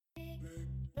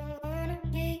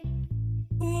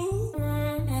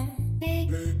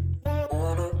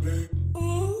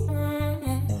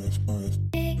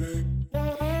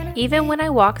Even when I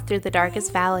walk through the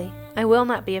darkest valley, I will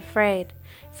not be afraid,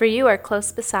 for you are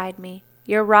close beside me.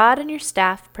 Your rod and your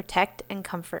staff protect and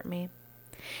comfort me.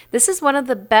 This is one of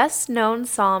the best known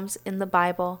Psalms in the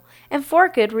Bible, and for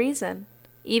good reason.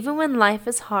 Even when life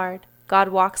is hard, God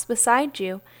walks beside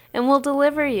you and will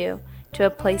deliver you to a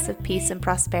place of peace and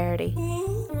prosperity.